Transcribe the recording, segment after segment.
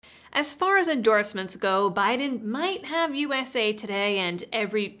As far as endorsements go, Biden might have USA Today and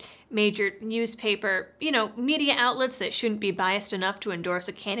every major newspaper, media outlets that shouldn't be biased enough to endorse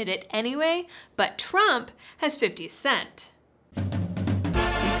a candidate anyway, but Trump has 50 Cent.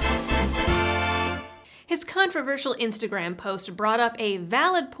 His controversial Instagram post brought up a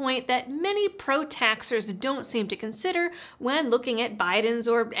valid point that many pro-taxers don't seem to consider when looking at Biden's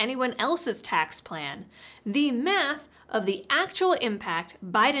or anyone else's tax plan: the math of the actual impact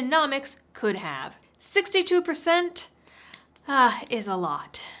Bidenomics could have. 62% is a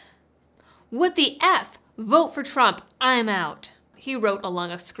lot. What the F? Vote for Trump, I'm out. He wrote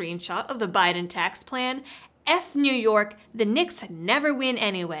along a screenshot of the Biden tax plan. F New York, the Knicks never win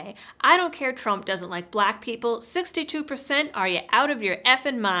anyway. I don't care Trump doesn't like black people. 62%, are you out of your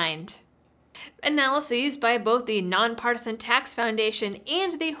effing mind? Analyses by both the Nonpartisan Tax Foundation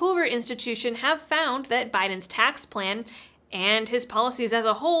and the Hoover Institution have found that Biden's tax plan and his policies as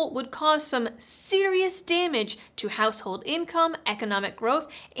a whole would cause some serious damage to household income, economic growth,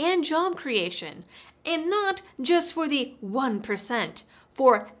 and job creation. And not just for the 1%,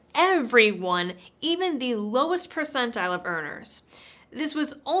 for everyone, even the lowest percentile of earners. This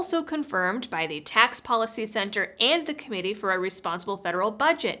was also confirmed by the Tax Policy Center and the Committee for a Responsible Federal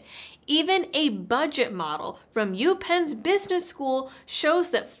Budget. Even a budget model from UPenn's business school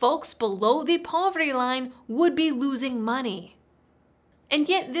shows that folks below the poverty line would be losing money. And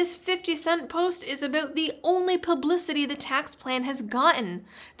yet this 50 Cent post is about the only publicity the tax plan has gotten.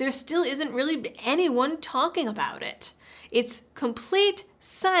 There still isn't really anyone talking about it. It's complete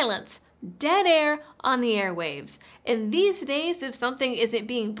silence, dead air on the airwaves. And these days, if something isn't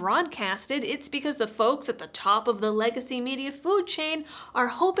being broadcasted, it's because the folks at the top of the legacy media food chain are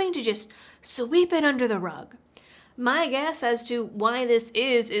hoping to just sweep it under the rug. My guess as to why this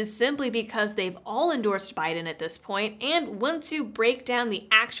is simply because they've all endorsed Biden at this point, and once you break down the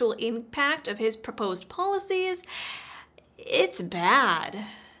actual impact of his proposed policies, it's bad.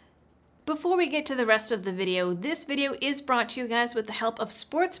 Before we get to the rest of the video, this video is brought to you guys with the help of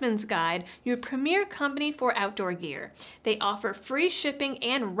Sportsman's Guide, your premier company for outdoor gear. They offer free shipping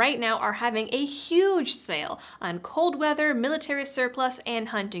and right now are having a huge sale on cold weather, military surplus, and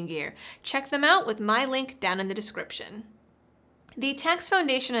hunting gear. Check them out with my link down in the description. The Tax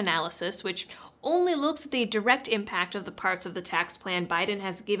Foundation analysis, which only looks at the direct impact of the parts of the tax plan Biden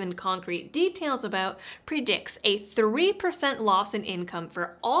has given concrete details about, predicts a 3% loss in income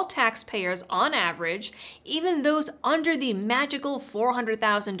for all taxpayers on average, even those under the magical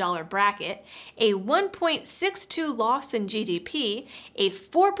 $400,000 bracket, a 1.62 loss in GDP, a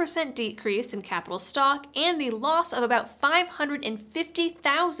 4% decrease in capital stock, and the loss of about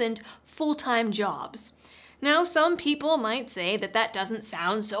 550,000 full-time jobs. Now, some people might say that that doesn't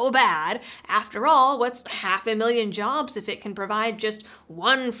sound so bad. After all, what's 500,000 jobs if it can provide just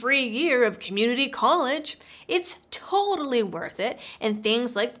one free year of community college? It's totally worth it, and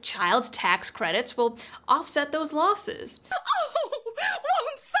things like child tax credits will offset those losses. Oh,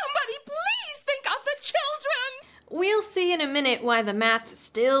 won't somebody please think of the children? We'll see in a minute why the math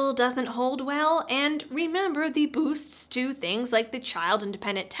still doesn't hold well, and remember the boosts to things like the child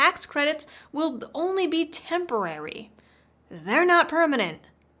independent tax credits will only be temporary. They're not permanent.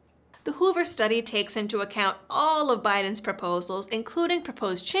 The Hoover study takes into account all of Biden's proposals, including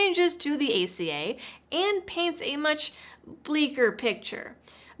proposed changes to the ACA, and paints a much bleaker picture.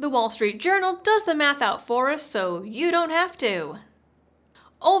 The Wall Street Journal does the math out for us, so you don't have to.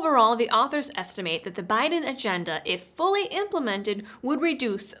 Overall, the authors estimate that the Biden agenda, if fully implemented, would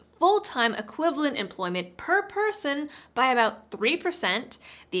reduce full-time equivalent employment per person by about 3%,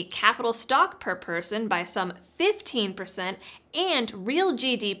 the capital stock per person by some 15%, and real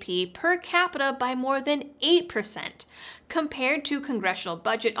GDP per capita by more than 8%. Compared to Congressional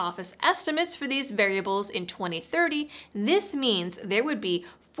Budget Office estimates for these variables in 2030, this means there would be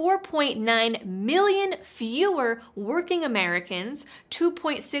 4.9 million fewer working Americans,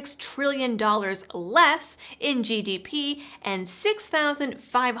 $2.6 trillion less in GDP, and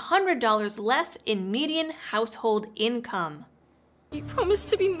 $6,500 less in median household income. You promised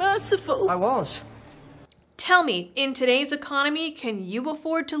to be merciful. I was. Tell me, in today's economy, can you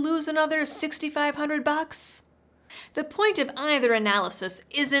afford to lose another $6,500? The point of either analysis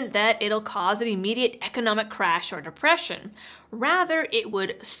isn't that it'll cause an immediate economic crash or depression. Rather, it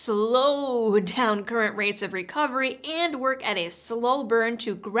would slow down current rates of recovery and work at a slow burn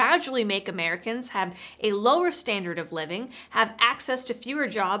to gradually make Americans have a lower standard of living, have access to fewer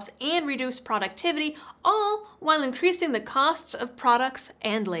jobs, and reduce productivity, all while increasing the costs of products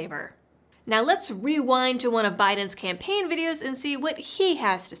and labor. Now let's rewind to one of Biden's campaign videos and see what he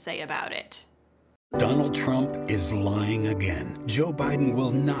has to say about it. Donald Trump is lying again. Joe Biden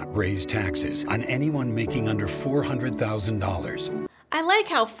will not raise taxes on anyone making under $400,000. I like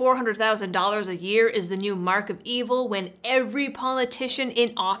how $400,000 a year is the new mark of evil when every politician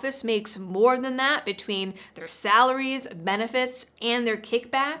in office makes more than that between their salaries, benefits, and their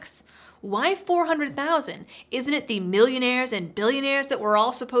kickbacks. Why 400,000? Isn't it the millionaires and billionaires that we're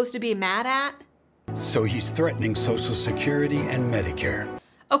all supposed to be mad at? So he's threatening Social Security and Medicare.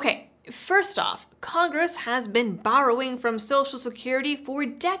 Okay, first off, Congress has been borrowing from Social Security for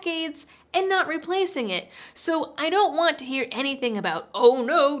decades and not replacing it. So I don't want to hear anything about, oh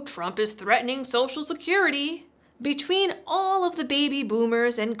no, Trump is threatening Social Security. Between all of the baby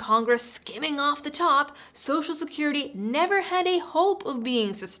boomers and Congress skimming off the top, Social Security never had a hope of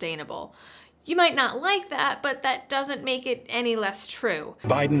being sustainable. You might not like that, but that doesn't make it any less true.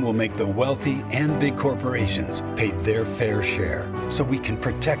 Biden will make the wealthy and big corporations pay their fair share so we can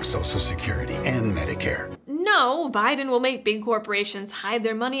protect Social Security and Medicare. No, Biden will make big corporations hide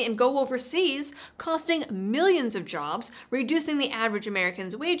their money and go overseas, costing millions of jobs, reducing the average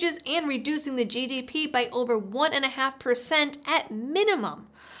American's wages, and reducing the GDP by over 1.5% at minimum.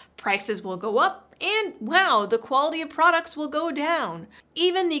 Prices will go up, and wow, the quality of products will go down.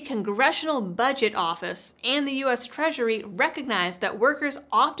 Even the Congressional Budget Office and the U.S. Treasury recognize that workers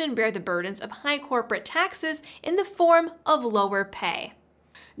often bear the burdens of high corporate taxes in the form of lower pay.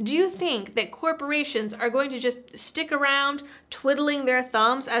 Do you think that corporations are going to just stick around twiddling their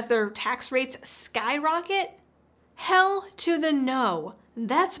thumbs as their tax rates skyrocket? Hell to the no.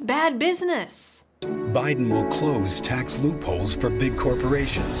 That's bad business. Biden will close tax loopholes for big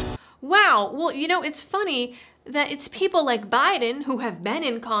corporations. Wow, well, it's funny that it's people like Biden, who have been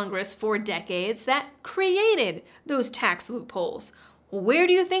in Congress for decades, that created those tax loopholes. Where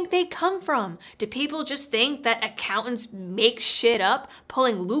do you think they come from? Do people just think that accountants make shit up,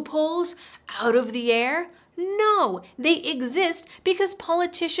 pulling loopholes out of the air? No, they exist because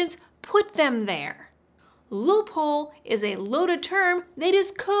politicians put them there. Loophole is a loaded term that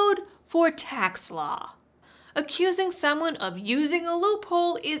is code for tax law. Accusing someone of using a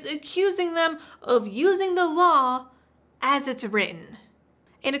loophole is accusing them of using the law as it's written.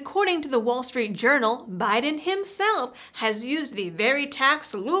 And according to the Wall Street Journal, Biden himself has used the very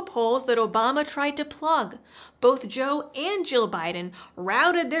tax loopholes that Obama tried to plug. Both Joe and Jill Biden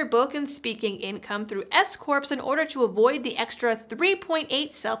routed their book and speaking income through S-corps in order to avoid the extra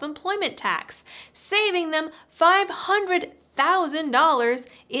 3.8 self-employment tax, saving them $500,000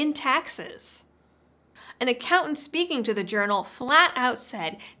 in taxes. An accountant speaking to the Journal flat out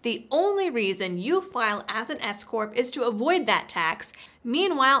said the only reason you file as an S-corp is to avoid that tax.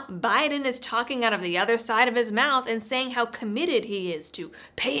 Meanwhile, Biden is talking out of the other side of his mouth and saying how committed he is to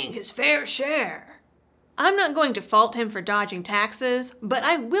paying his fair share. I'm not going to fault him for dodging taxes, but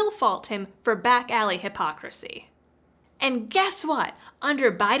I will fault him for back-alley hypocrisy. And guess what?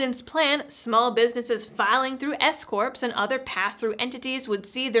 Under Biden's plan, small businesses filing through S-corps and other pass-through entities would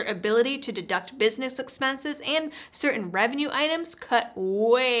see their ability to deduct business expenses and certain revenue items cut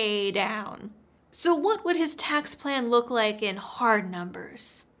way down. So what would his tax plan look like in hard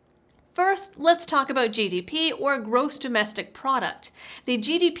numbers? First, let's talk about GDP, or gross domestic product. The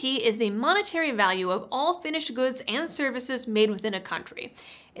GDP is the monetary value of all finished goods and services made within a country.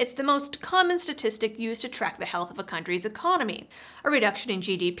 It's the most common statistic used to track the health of a country's economy. A reduction in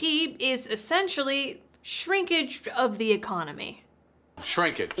GDP is essentially shrinkage of the economy.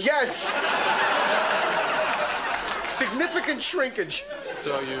 Shrinkage. Yes! Significant shrinkage.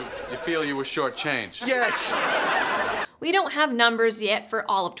 So you feel you were shortchanged? Yes! We don't have numbers yet for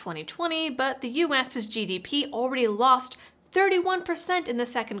all of 2020, but the US's GDP already lost 31% in the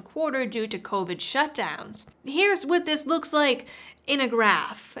second quarter due to COVID shutdowns. Here's what this looks like in a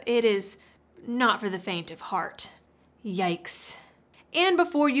graph. It is not for the faint of heart. Yikes. And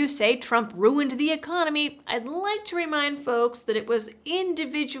before you say Trump ruined the economy, I'd like to remind folks that it was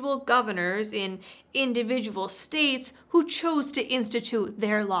individual governors in individual states who chose to institute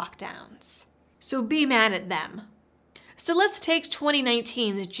their lockdowns. So be mad at them. So let's take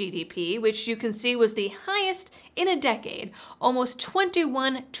 2019's GDP, which you can see was the highest in a decade, almost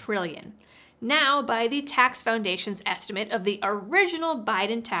 $21 trillion. Now, by the Tax Foundation's estimate of the original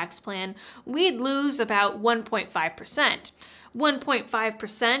Biden tax plan, we'd lose about 1.5%.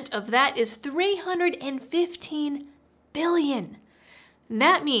 1.5% of that is $315 billion.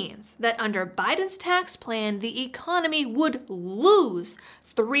 That means that under Biden's tax plan, the economy would lose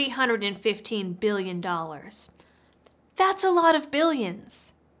 $315 billion. That's a lot of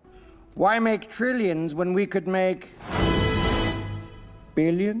billions. Why make trillions when we could make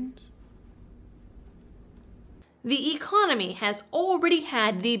billions? The economy has already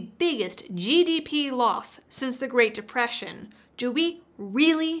had the biggest GDP loss since the Great Depression. Do we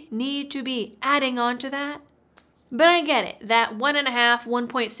really need to be adding on to that? But I get it, that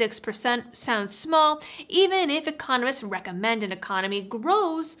 1.6% sounds small, even if economists recommend an economy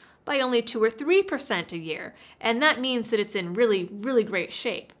grows by only 2 or 3% a year, and that means that it's in really, really great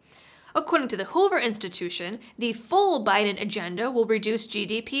shape. According to the Hoover Institution, the full Biden agenda will reduce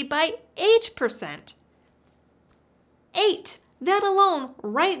GDP by 8%. 8! That alone,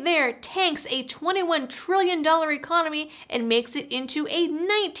 right there, tanks a $21 trillion economy and makes it into a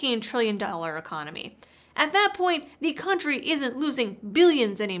 $19 trillion economy. At that point, the country isn't losing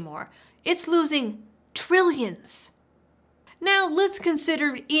billions anymore. It's losing trillions. Now let's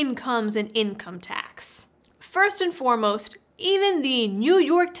consider incomes and income tax. First and foremost, even the New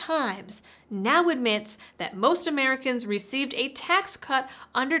York Times now admits that most Americans received a tax cut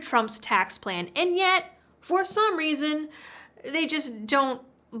under Trump's tax plan, and yet, for some reason, they just don't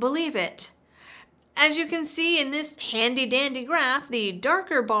believe it. As you can see in this handy-dandy graph, the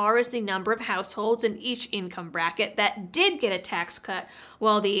darker bar is the number of households in each income bracket that did get a tax cut,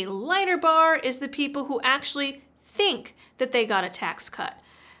 while the lighter bar is the people who actually think that they got a tax cut.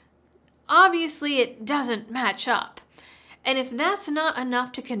 Obviously, it doesn't match up. And if that's not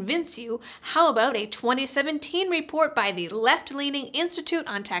enough to convince you, how about a 2017 report by the left-leaning Institute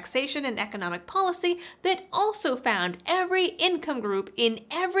on Taxation and Economic Policy that also found every income group in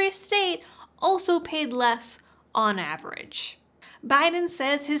every state also paid less on average. Biden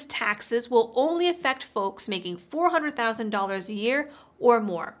says his taxes will only affect folks making $400,000 a year or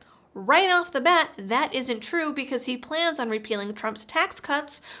more. Right off the bat, that isn't true because he plans on repealing Trump's tax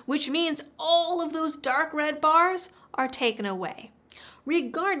cuts, which means all of those dark red bars are taken away.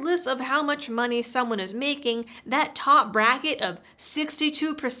 Regardless of how much money someone is making, that top bracket of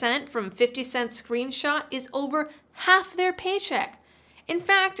 62% from 50 Cent screenshot is over half their paycheck. In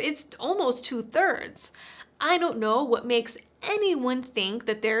fact, it's almost 2/3. I don't know what makes anyone think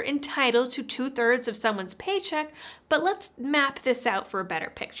that they're entitled to 2/3 of someone's paycheck, but let's map this out for a better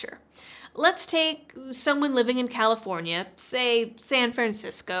picture. Let's take someone living in California, say San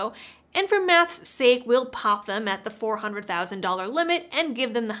Francisco, and for math's sake, we'll pop them at the $400,000 limit and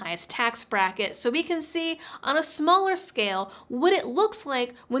give them the highest tax bracket so we can see on a smaller scale what it looks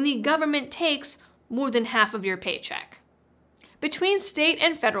like when the government takes more than half of your paycheck. Between state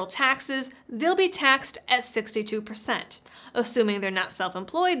and federal taxes, they'll be taxed at 62%. Assuming they're not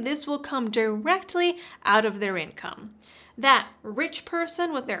self-employed, this will come directly out of their income. That rich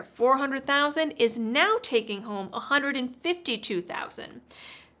person with their $400,000 is now taking home $152,000.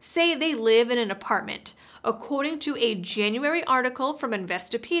 Say they live in an apartment. According to a January article from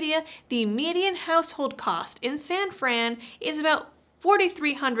Investopedia, the median household cost in San Fran is about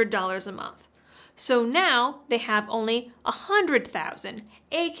 $4,300 a month. So now they have only $100,000,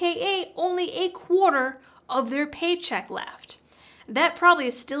 aka only a quarter of their paycheck left. That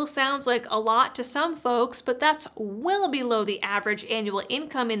probably still sounds like a lot to some folks, but that's well below the average annual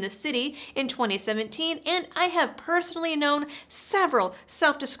income in the city in 2017, and I have personally known several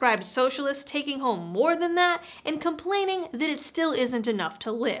self-described socialists taking home more than that and complaining that it still isn't enough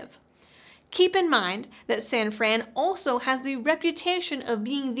to live. Keep in mind that San Fran also has the reputation of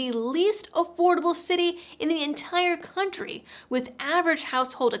being the least affordable city in the entire country, with average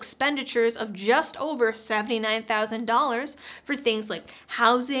household expenditures of just over $79,000 for things like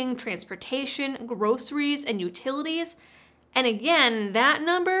housing, transportation, groceries, and utilities. And again, that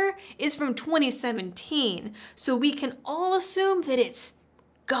number is from 2017, so we can all assume that it's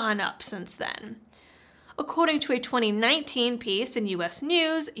gone up since then. According to a 2019 piece in U.S.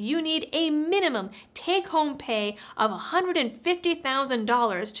 News, you need a minimum take-home pay of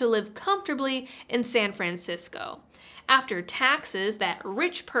 $150,000 to live comfortably in San Francisco. After taxes, that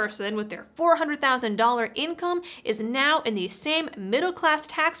rich person with their $400,000 income is now in the same middle-class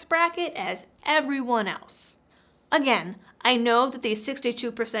tax bracket as everyone else. Again, I know that the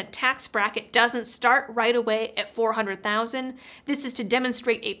 62% tax bracket doesn't start right away at $400,000. This is to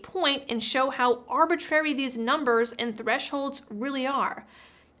demonstrate a point and show how arbitrary these numbers and thresholds really are.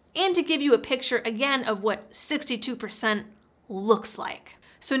 And to give you a picture again of what 62% looks like.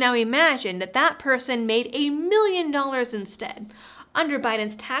 So now imagine that that person made $1 million instead. Under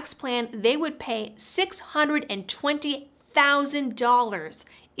Biden's tax plan, they would pay $620,000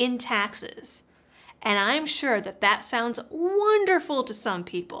 in taxes. And I'm sure that that sounds wonderful to some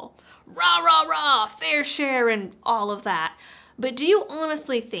people. Rah, rah, rah, fair share and all of that. But do you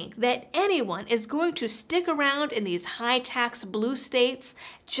honestly think that anyone is going to stick around in these high-tax blue states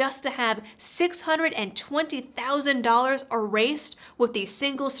just to have $620,000 erased with the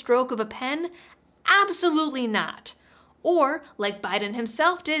single stroke of a pen? Absolutely not. Or, like Biden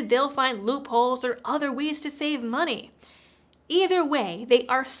himself did, they'll find loopholes or other ways to save money. Either way, they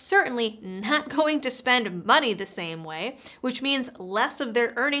are certainly not going to spend money the same way, which means less of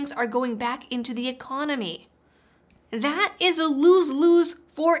their earnings are going back into the economy. That is a lose-lose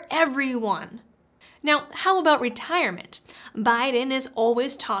for everyone. Now, how about retirement? Biden is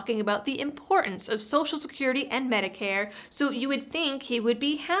always talking about the importance of Social Security and Medicare, so you would think he would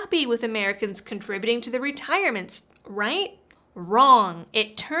be happy with Americans contributing to the retirements, right? Wrong.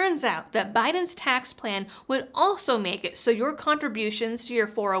 It turns out that Biden's tax plan would also make it so your contributions to your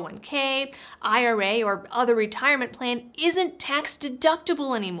 401k, IRA, or other retirement plan isn't tax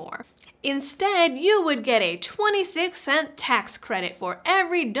deductible anymore. Instead, you would get a 26-cent tax credit for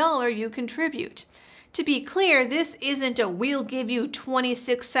every dollar you contribute. To be clear, this isn't a "we'll give you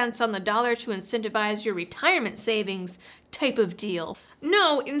 26 cents on the dollar to incentivize your retirement savings" type of deal.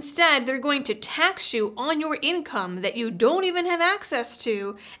 No, instead, they're going to tax you on your income that you don't even have access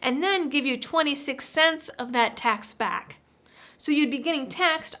to, and then give you 26 cents of that tax back. So you'd be getting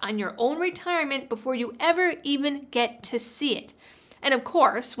taxed on your own retirement before you ever even get to see it. And of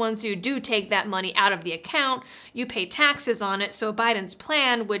course, once you do take that money out of the account, you pay taxes on it, so Biden's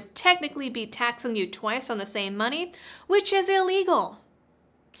plan would technically be taxing you twice on the same money, which is illegal.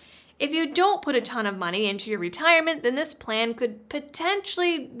 If you don't put a ton of money into your retirement, then this plan could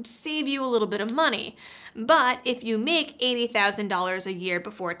potentially save you a little bit of money. But if you make $80,000 a year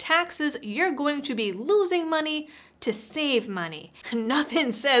before taxes, you're going to be losing money to save money.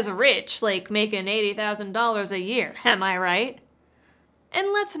 Nothing says rich like making $80,000 a year, am I right? And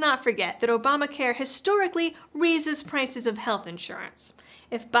let's not forget that Obamacare historically raises prices of health insurance.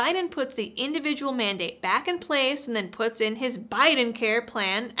 If Biden puts the individual mandate back in place and then puts in his Biden Care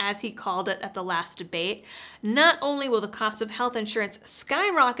plan, as he called it at the last debate, not only will the cost of health insurance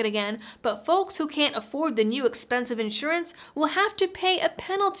skyrocket again, but folks who can't afford the new expensive insurance will have to pay a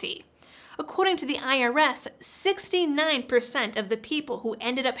penalty. According to the IRS, 69% of the people who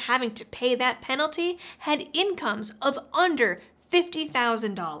ended up having to pay that penalty had incomes of under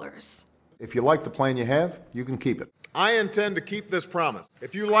 $50,000. If you like the plan you have, you can keep it. I intend to keep this promise.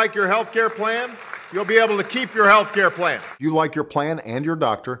 If you like your health care plan, you'll be able to keep your health care plan. If you like your plan and your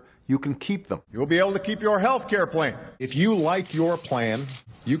doctor, you can keep them. You'll be able to keep your health care plan. If you like your plan,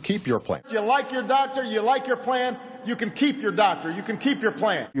 you keep your plan. If you like your doctor, you like your plan, you can keep your doctor, you can keep your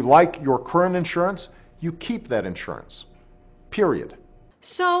plan. You like your current insurance, you keep that insurance. Period.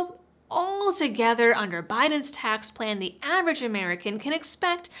 So, altogether, under Biden's tax plan, the average American can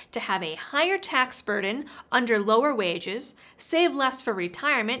expect to have a higher tax burden under lower wages, save less for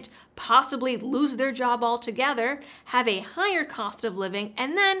retirement, possibly lose their job altogether, have a higher cost of living,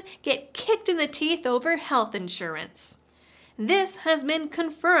 and then get kicked in the teeth over health insurance. This has been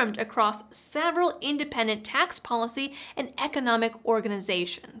confirmed across several independent tax policy and economic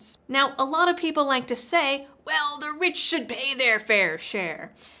organizations. Now, a lot of people like to say, well, the rich should pay their fair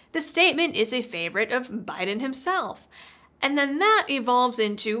share. The statement is a favorite of Biden himself. And then that evolves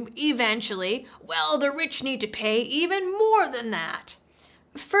into, eventually, well, the rich need to pay even more than that.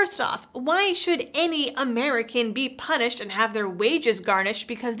 First off, why should any American be punished and have their wages garnished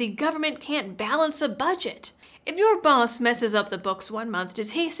because the government can't balance a budget? If your boss messes up the books one month,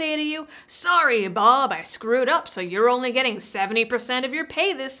 does he say to you, "Sorry, Bob, I screwed up, so you're only getting 70% of your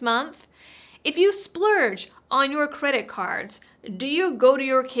pay this month"? If you splurge on your credit cards, do you go to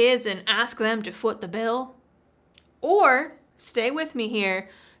your kids and ask them to foot the bill? Or, stay with me here,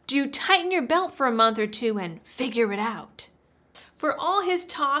 do you tighten your belt for a month or two and figure it out? For all his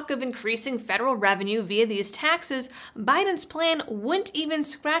talk of increasing federal revenue via these taxes, Biden's plan wouldn't even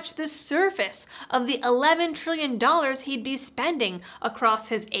scratch the surface of the $11 trillion he'd be spending across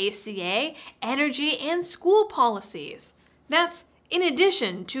his ACA, energy, and school policies. That's in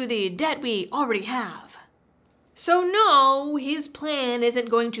addition to the debt we already have. So no, his plan isn't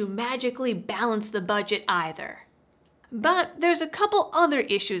going to magically balance the budget either. But there's a couple other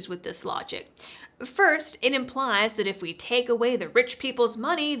issues with this logic. First, it implies that if we take away the rich people's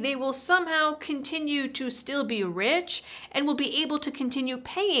money, they will somehow continue to still be rich and will be able to continue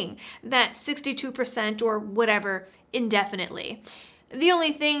paying that 62% or whatever indefinitely. The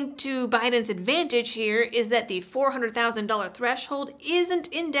only thing to Biden's advantage here is that the $400,000 threshold isn't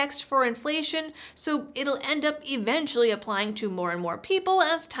indexed for inflation, so it'll end up eventually applying to more and more people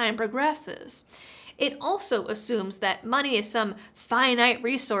as time progresses. It also assumes that money is some finite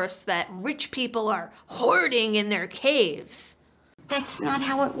resource that rich people are hoarding in their caves. That's not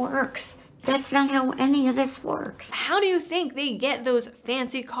how it works. That's not how any of this works. How do you think they get those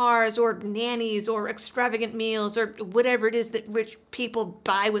fancy cars or nannies or extravagant meals or whatever it is that rich people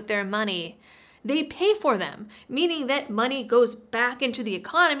buy with their money? They pay for them, meaning that money goes back into the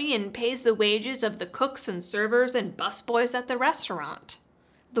economy and pays the wages of the cooks and servers and busboys at the restaurant.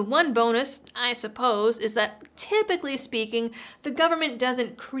 The one bonus, I suppose, is that typically speaking, the government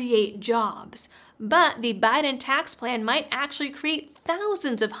doesn't create jobs, but the Biden tax plan might actually create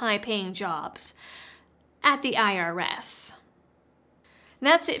thousands of high-paying jobs at the IRS.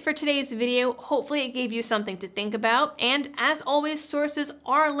 That's it for today's video. Hopefully it gave you something to think about, and as always, sources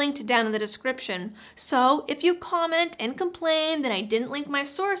are linked down in the description. So if you comment and complain that I didn't link my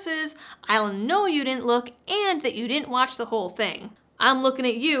sources, I'll know you didn't look and that you didn't watch the whole thing. I'm looking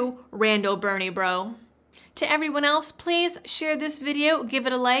at you, Rando Bernie bro. To everyone else, please share this video, give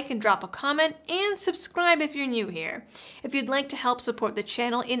it a like and drop a comment, and subscribe if you're new here. If you'd like to help support the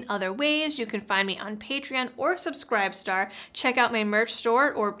channel in other ways, you can find me on Patreon or Subscribestar, check out my merch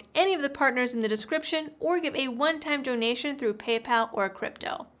store or any of the partners in the description, or give a one-time donation through PayPal or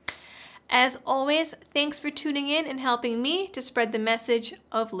crypto. As always, thanks for tuning in and helping me to spread the message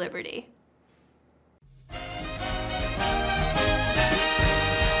of liberty.